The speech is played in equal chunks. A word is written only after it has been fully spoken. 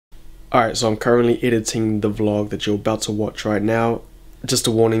Alright, so I'm currently editing the vlog that you're about to watch right now. Just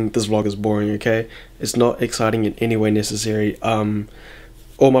a warning, this vlog is boring, okay? It's not exciting in any way necessary. All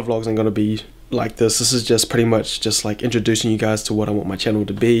my vlogs aren't gonna be like this. This is just pretty much just like introducing you guys to what I want my channel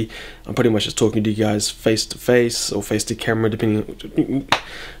to be. I'm pretty much just talking to you guys face to face or face to camera, depending.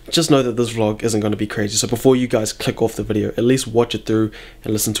 Just know that this vlog isn't going to be crazy. So before you guys click off the video, at least watch it through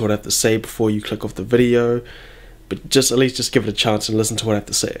and listen to what I have to say before you click off the video. But just at least just give it a chance and listen to what I have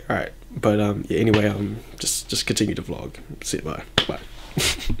to say. All right. But yeah. Anyway, just continue to vlog. See you. Bye. Bye.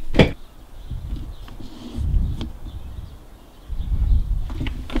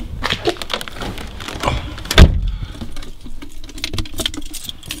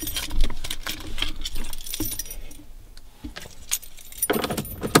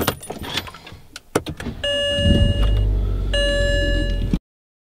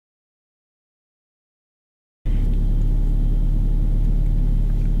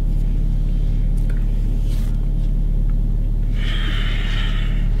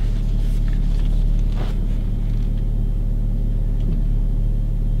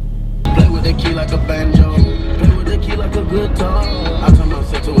 Like a banjo, play with the key like a guitar. I turn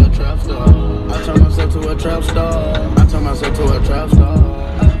myself to a trap star. I turn myself to a trap star. I turn myself to a trap star.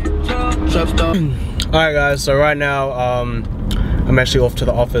 Trap star. Alright guys, so right now I'm actually off to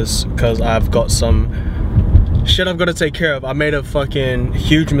the office because I've got some shit I've got to take care of. I made a fucking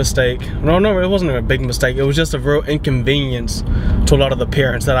huge mistake. No, it wasn't a big mistake. It was just a real inconvenience to a lot of the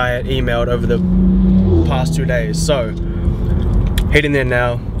parents that I had emailed over the past 2 days. So heading there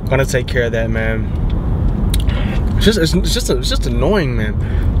now. Gonna take care of that, man. It's just annoying, man.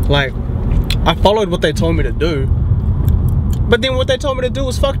 Like, I followed what they told me to do, but then what they told me to do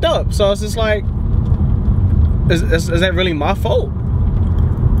was fucked up. So it's just like, is that really my fault?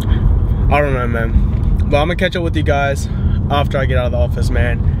 I don't know, man. But I'm gonna catch up with you guys after I get out of the office,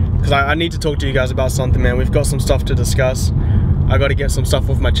 man, because I need to talk to you guys about something, man. We've got some stuff to discuss. I got to get some stuff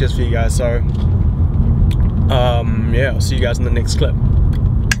off my chest for you guys. So yeah, I'll see you guys in the next clip.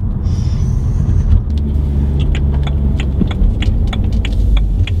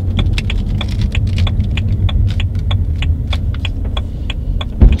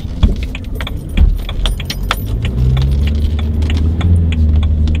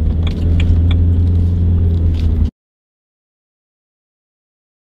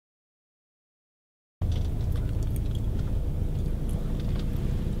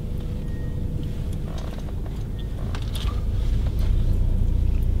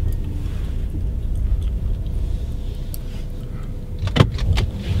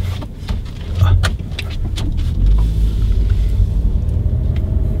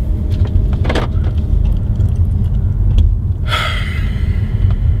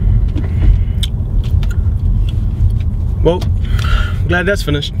 Well, glad that's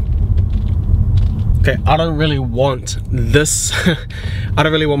finished. Okay, I don't really want this I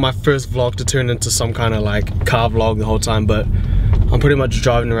don't really want my first vlog to turn into some kind of like car vlog the whole time, but I'm pretty much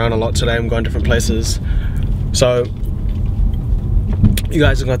driving around a lot today. I'm going different places, so you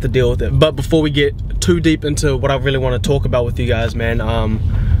guys are gonna have to deal with it. But before we get too deep into what I really want to talk about with you guys, man,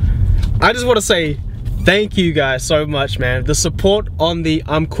 I just want to say thank you guys so much, man. The support on the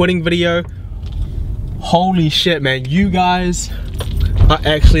I'm quitting video, holy shit, man. You guys are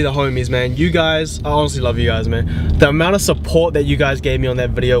actually the homies, man. You guys, I honestly love you guys, man. The amount of support that you guys gave me on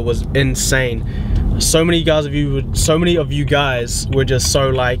that video was insane. So many of you guys were just so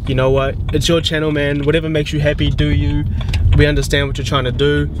like, you know what, it's your channel, man. Whatever makes you happy, do you. We understand what you're trying to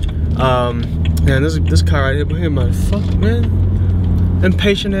do. Man, this car right here, my fuck, man.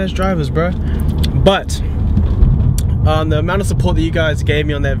 Impatient ass drivers, bro. But the amount of support that you guys gave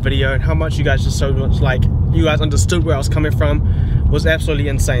me on that video and how much you guys just so much like you guys understood where I was coming from was absolutely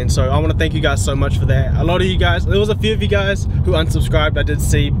insane. So I want to thank you guys so much for that. A lot of you guys, there was a few of you guys who unsubscribed, I did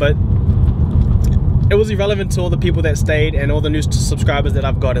see, but it was irrelevant to all the people that stayed and all the new subscribers that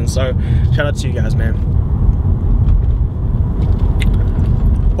I've gotten. So shout out to you guys, man.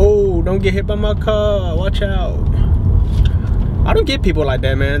 Oh, don't get hit by my car, watch out. I don't get people like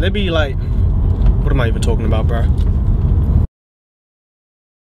that, man. They be like, what am I even talking about, bro?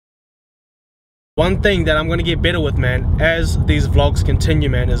 One thing that I'm gonna get better with, man, as these vlogs continue,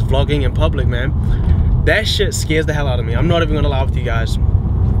 man, is vlogging in public, man. That shit scares the hell out of me. I'm not even gonna lie with you guys.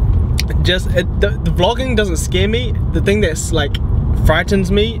 The vlogging doesn't scare me. The thing that's like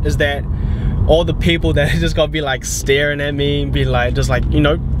frightens me is that all the people that just gotta be like staring at me and be like, just like, you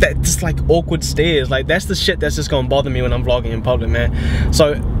know, that just like awkward stares. Like that's the shit that's just gonna bother me when I'm vlogging in public, man.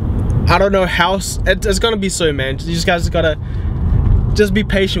 So I don't know how it's gonna be soon, man. You just guys gotta just be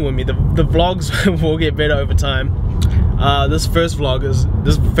patient with me. The vlogs will get better over time. This first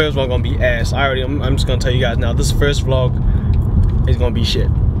vlog gonna be ass. I'm just gonna tell you guys now. This first vlog is gonna be shit.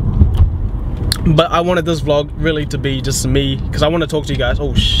 But I wanted this vlog really to be just me, because I want to talk to you guys.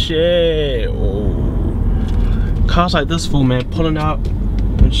 Oh shit! Oh, cars like this fool, man, pulling out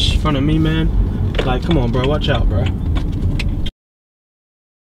in front of me, man. Like, come on, bro, watch out, bro.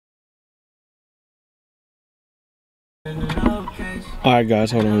 Alright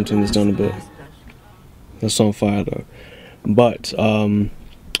guys, hold on, turn this down a bit. That's on fire though. But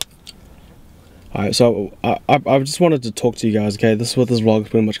alright, so I just wanted to talk to you guys, okay? This is what this vlog is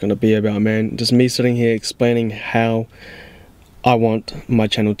pretty much gonna be about, man. Just me sitting here explaining how I want my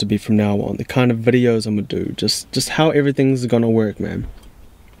channel to be from now on, the kind of videos I'm gonna do, just how everything's gonna work, man.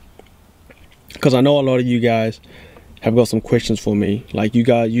 Because I know a lot of you guys have got some questions for me, like, you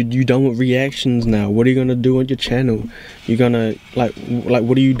guys, you done with reactions now? What are you gonna do on your channel? You gonna like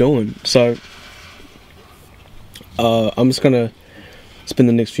what are you doing? So I'm just gonna spend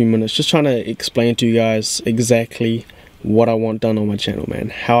the next few minutes just trying to explain to you guys exactly what I want done on my channel, man,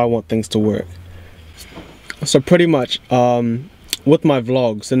 how I want things to work. So pretty much with my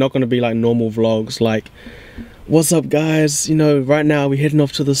vlogs, they're not going to be like normal vlogs like, what's up guys, you know, right now we heading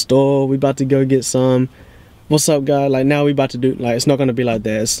off to the store, we about to go get some, what's up guys, like now we about to do, like, it's not going to be like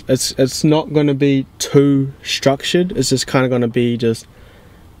that. It's not going to be too structured. It's just kind of going to be just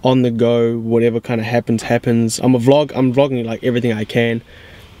on the go, whatever kind of happens. I'm vlogging like everything I can,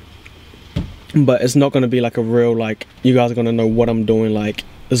 but it's not going to be like a real, like, you guys are going to know what I'm doing, like,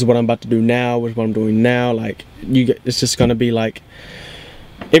 this is what I'm about to do now, this is what I'm doing now, like, it's just going to be like,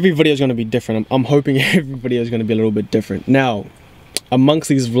 every video is going to be different. I'm hoping every video is going to be a little bit different. Now, amongst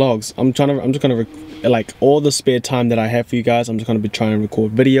these vlogs, I'm just going to, like, all the spare time that I have for you guys, I'm just going to be trying to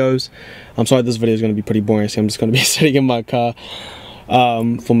record videos. I'm sorry this video is going to be pretty boring, so I'm just going to be sitting in my car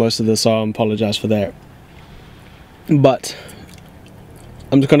for most of this, so I apologize for that. But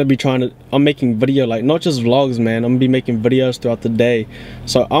I'm just gonna be I'm making video, like, not just vlogs, man. I'm gonna be making videos throughout the day.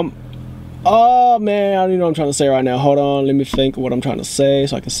 So oh man, I don't know what I'm trying to say right now. Hold on, let me think of what I'm trying to say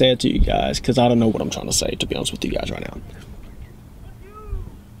so I can say it to you guys, because I don't know what I'm trying to say, to be honest with you guys right now.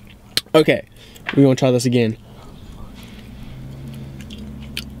 Okay, we're gonna try this again.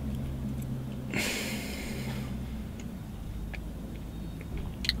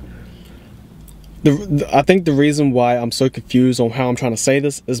 I think the reason why I'm so confused on how I'm trying to say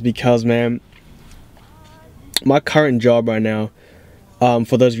this is because, man, my current job right now,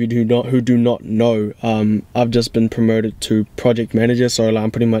 for those of you who do not know, I've just been promoted to project manager, so like, I'm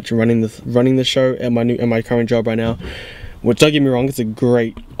pretty much running the show at my current job right now. Which, don't get me wrong, it's a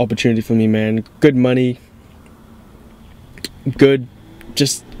great opportunity for me, man. Good money, good,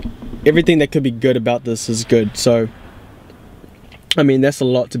 just everything that could be good about this is good. So, I mean, that's a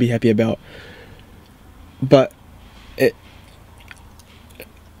lot to be happy about. But it's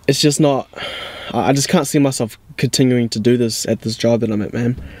just not, I just can't see myself continuing to do this at this job that I'm at,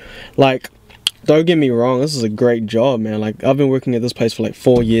 man. Like, don't get me wrong, this is a great job, man. Like, I've been working at this place for like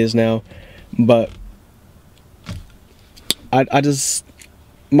 4 years now, but I just,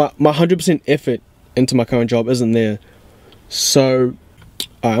 my 100% effort into my current job isn't there. So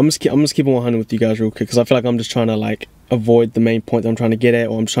I'm just keeping 100 with you guys real quick, because I feel like I'm just trying to, like, avoid the main point that I'm trying to get at,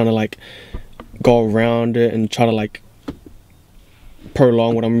 or I'm trying to, like, go around it and try to, like,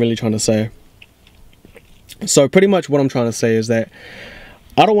 prolong what I'm really trying to say. So pretty much what I'm trying to say is that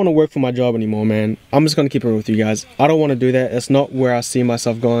I don't want to work for my job anymore, man. I'm just going to keep it real with you guys. I don't want to do that. It's not where I see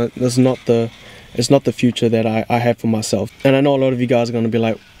myself going. It's not the future that I have for myself. And I know a lot of you guys are going to be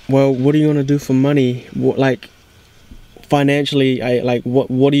like, well, what are you going to do for money? What, like, financially,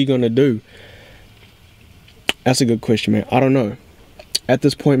 what are you going to do? That's a good question, man. I don't know. At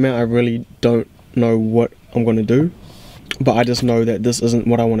this point, man, I really don't know what I'm going to do. But I just know that this isn't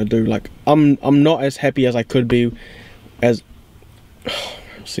what I want to do. Like, I'm not as happy as I could be as...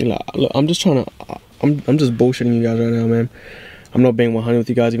 See, like, look, I'm just trying to... I'm just bullshitting you guys right now, man. I'm not being 100 with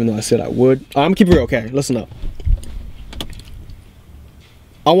you guys, even though I said I would. I'm keeping it real, okay? Listen up.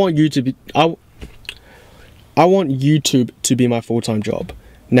 I want YouTube to be my full-time job.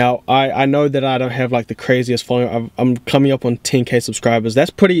 Now, I know that I don't have, like, the craziest following. I'm coming up on 10K subscribers.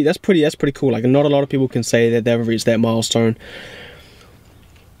 That's pretty cool. Like, not a lot of people can say that they've reached that milestone.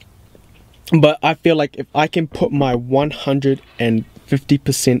 But I feel like if I can put my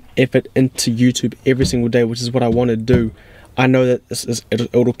 150% effort into YouTube every single day, which is what I want to do, I know that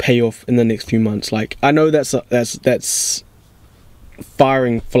it'll pay off in the next few months. Like, I know that's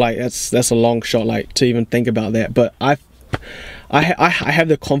firing for, like, that's a long shot, like, to even think about that. But I have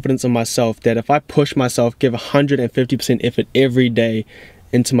the confidence in myself that if I push myself, give 150% effort every day,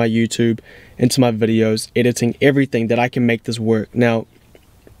 into my YouTube, into my videos, editing, everything, that I can make this work. Now,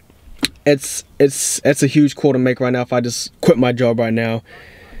 it's a huge call to make right now if I just quit my job right now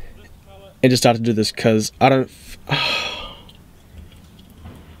and just start to do this, because I don't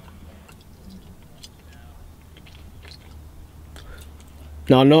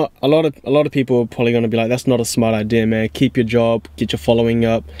now, not a lot of people are probably going to be like, that's not a smart idea, man. Keep your job, get your following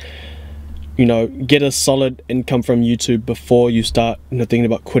up, you know, get a solid income from YouTube before you start, you know, thinking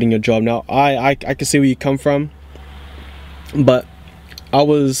about quitting your job. Now, I can see where you come from, but I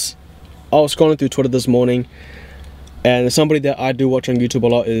was scrolling through Twitter this morning, and somebody that I do watch on YouTube a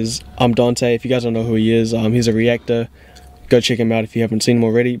lot is Dante. If you guys don't know who he is, he's a reactor. Go check him out if you haven't seen him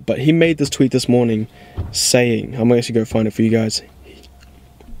already. But he made this tweet this morning saying, I'm gonna actually go find it for you guys.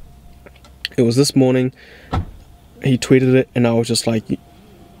 It was this morning. He tweeted it, and I was just like,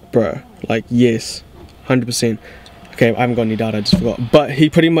 bruh, like, yes, 100%. Okay, I haven't got any data, I just forgot. But he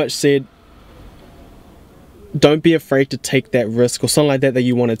pretty much said, don't be afraid to take that risk or something like that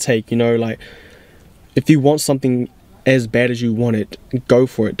you want to take. You know, like, if you want something as bad as you want it, go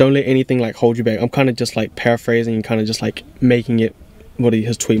for it. Don't let anything like hold you back. I'm kind of just like paraphrasing and kind of just like making it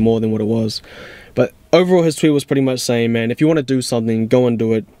his tweet more than what it was. But overall, his tweet was pretty much saying, man, if you want to do something, go and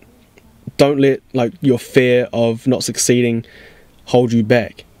do it. Don't let like your fear of not succeeding hold you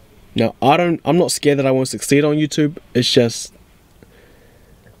back. Now, I'm not scared that I won't succeed on YouTube. It's just,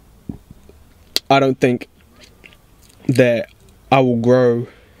 I don't think that I will grow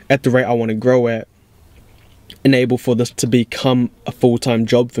at the rate I want to grow at, enable for this to become a full-time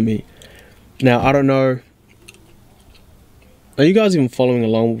job for me. Now, I don't know, are you guys even following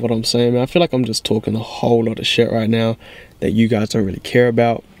along with what I'm saying, man? I feel like I'm just talking a whole lot of shit right now that you guys don't really care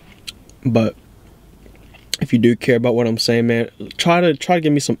about. But if you do care about what I'm saying, man, try to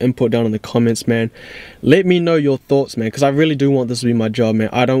give me some input down in the comments, man. Let me know your thoughts, man, because I really do want this to be my job, man.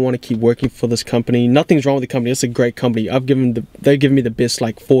 I don't want to keep working for this company. Nothing's wrong with the company. It's a great company. They've given me the best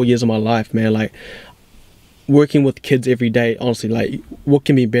like 4 years of my life, man. Like, working with kids every day, honestly, like, what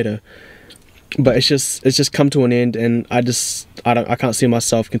can be better? But it's just come to an end, and I can't see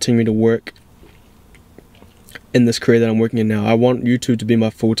myself continuing to work in this career that I'm working in now. I want YouTube to be my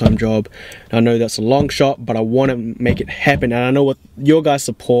full-time job. I know that's a long shot, but I want to make it happen. And I know with your guys'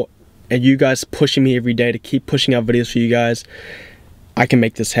 support and you guys pushing me every day to keep pushing out videos for you guys, I can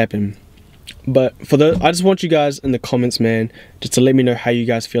make this happen. But I just want you guys in the comments, man, just to let me know how you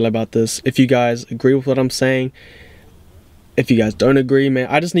guys feel about this. If you guys agree with what I'm saying, if you guys don't agree, man,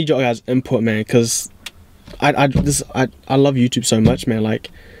 I just need your guys' input, man, because I love YouTube so much, man. Like,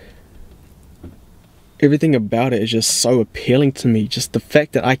 everything about it is just so appealing to me. Just the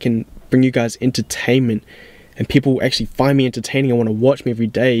fact that I can bring you guys entertainment and people actually find me entertaining and want to watch me every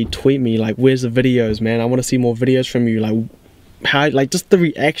day, tweet me like, where's the videos, man? I want to see more videos from you. Like, how, like, just the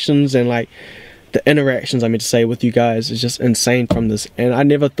reactions and like the interactions, I mean to say, with you guys is just insane from this. And I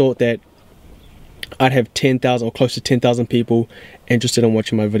never thought that I'd have 10,000 or close to 10,000 people interested in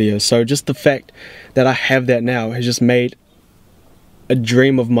watching my videos. So just the fact that I have that now has just made a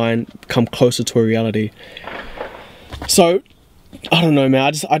dream of mine come closer to a reality. So I don't know, man.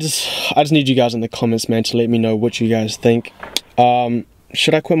 I just need you guys in the comments, man, to let me know what you guys think.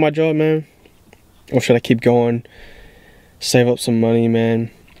 Should I quit my job, man, or should I keep going, save up some money, man,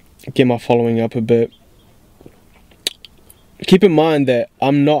 get my following up a bit? Keep in mind that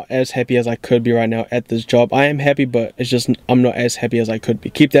I'm not as happy as I could be right now at this job. I am happy, but it's just I'm not as happy as I could be.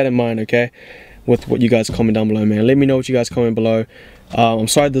 Keep that in mind, okay, with what you guys comment down below, man. Let me know what you guys comment below. I'm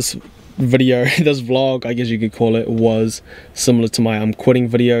sorry this video, this vlog, I guess you could call it, was similar to my I'm quitting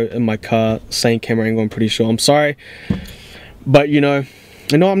video in my car, same camera angle, I'm pretty sure. I'm sorry, but you know,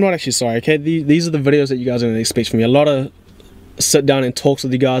 no, I'm not actually sorry, okay? These are the videos that you guys are going to expect from me. A lot of sit down and talks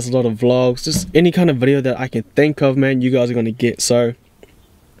with you guys, a lot of vlogs, just any kind of video that I can think of, man, you guys are going to get. So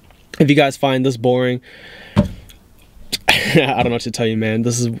if you guys find this boring, I don't know what to tell you, man.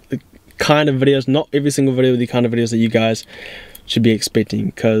 This is the kind of videos, not every single video, the kind of videos that you guys should be expecting,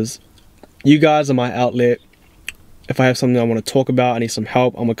 because you guys are my outlet. If I have something I want to talk about, I need some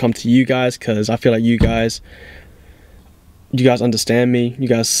help, I'm gonna come to you guys, because I feel like you guys understand me, you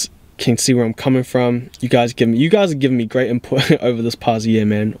guys can see where I'm coming from. You guys are giving me great input over this past year,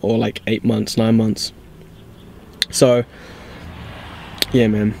 man, or like 8 months, 9 months. So yeah,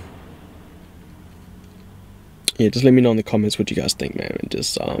 man, yeah, just let me know in the comments what you guys think, man, and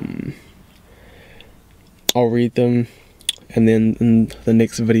just I'll read them, and then in the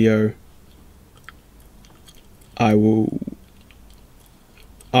next video I will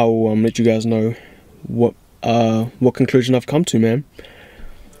let you guys know what conclusion I've come to, man.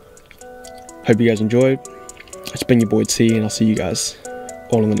 Hope you guys enjoyed. It's been your boy T, and I'll see you guys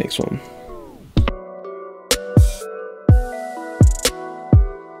all in the next one.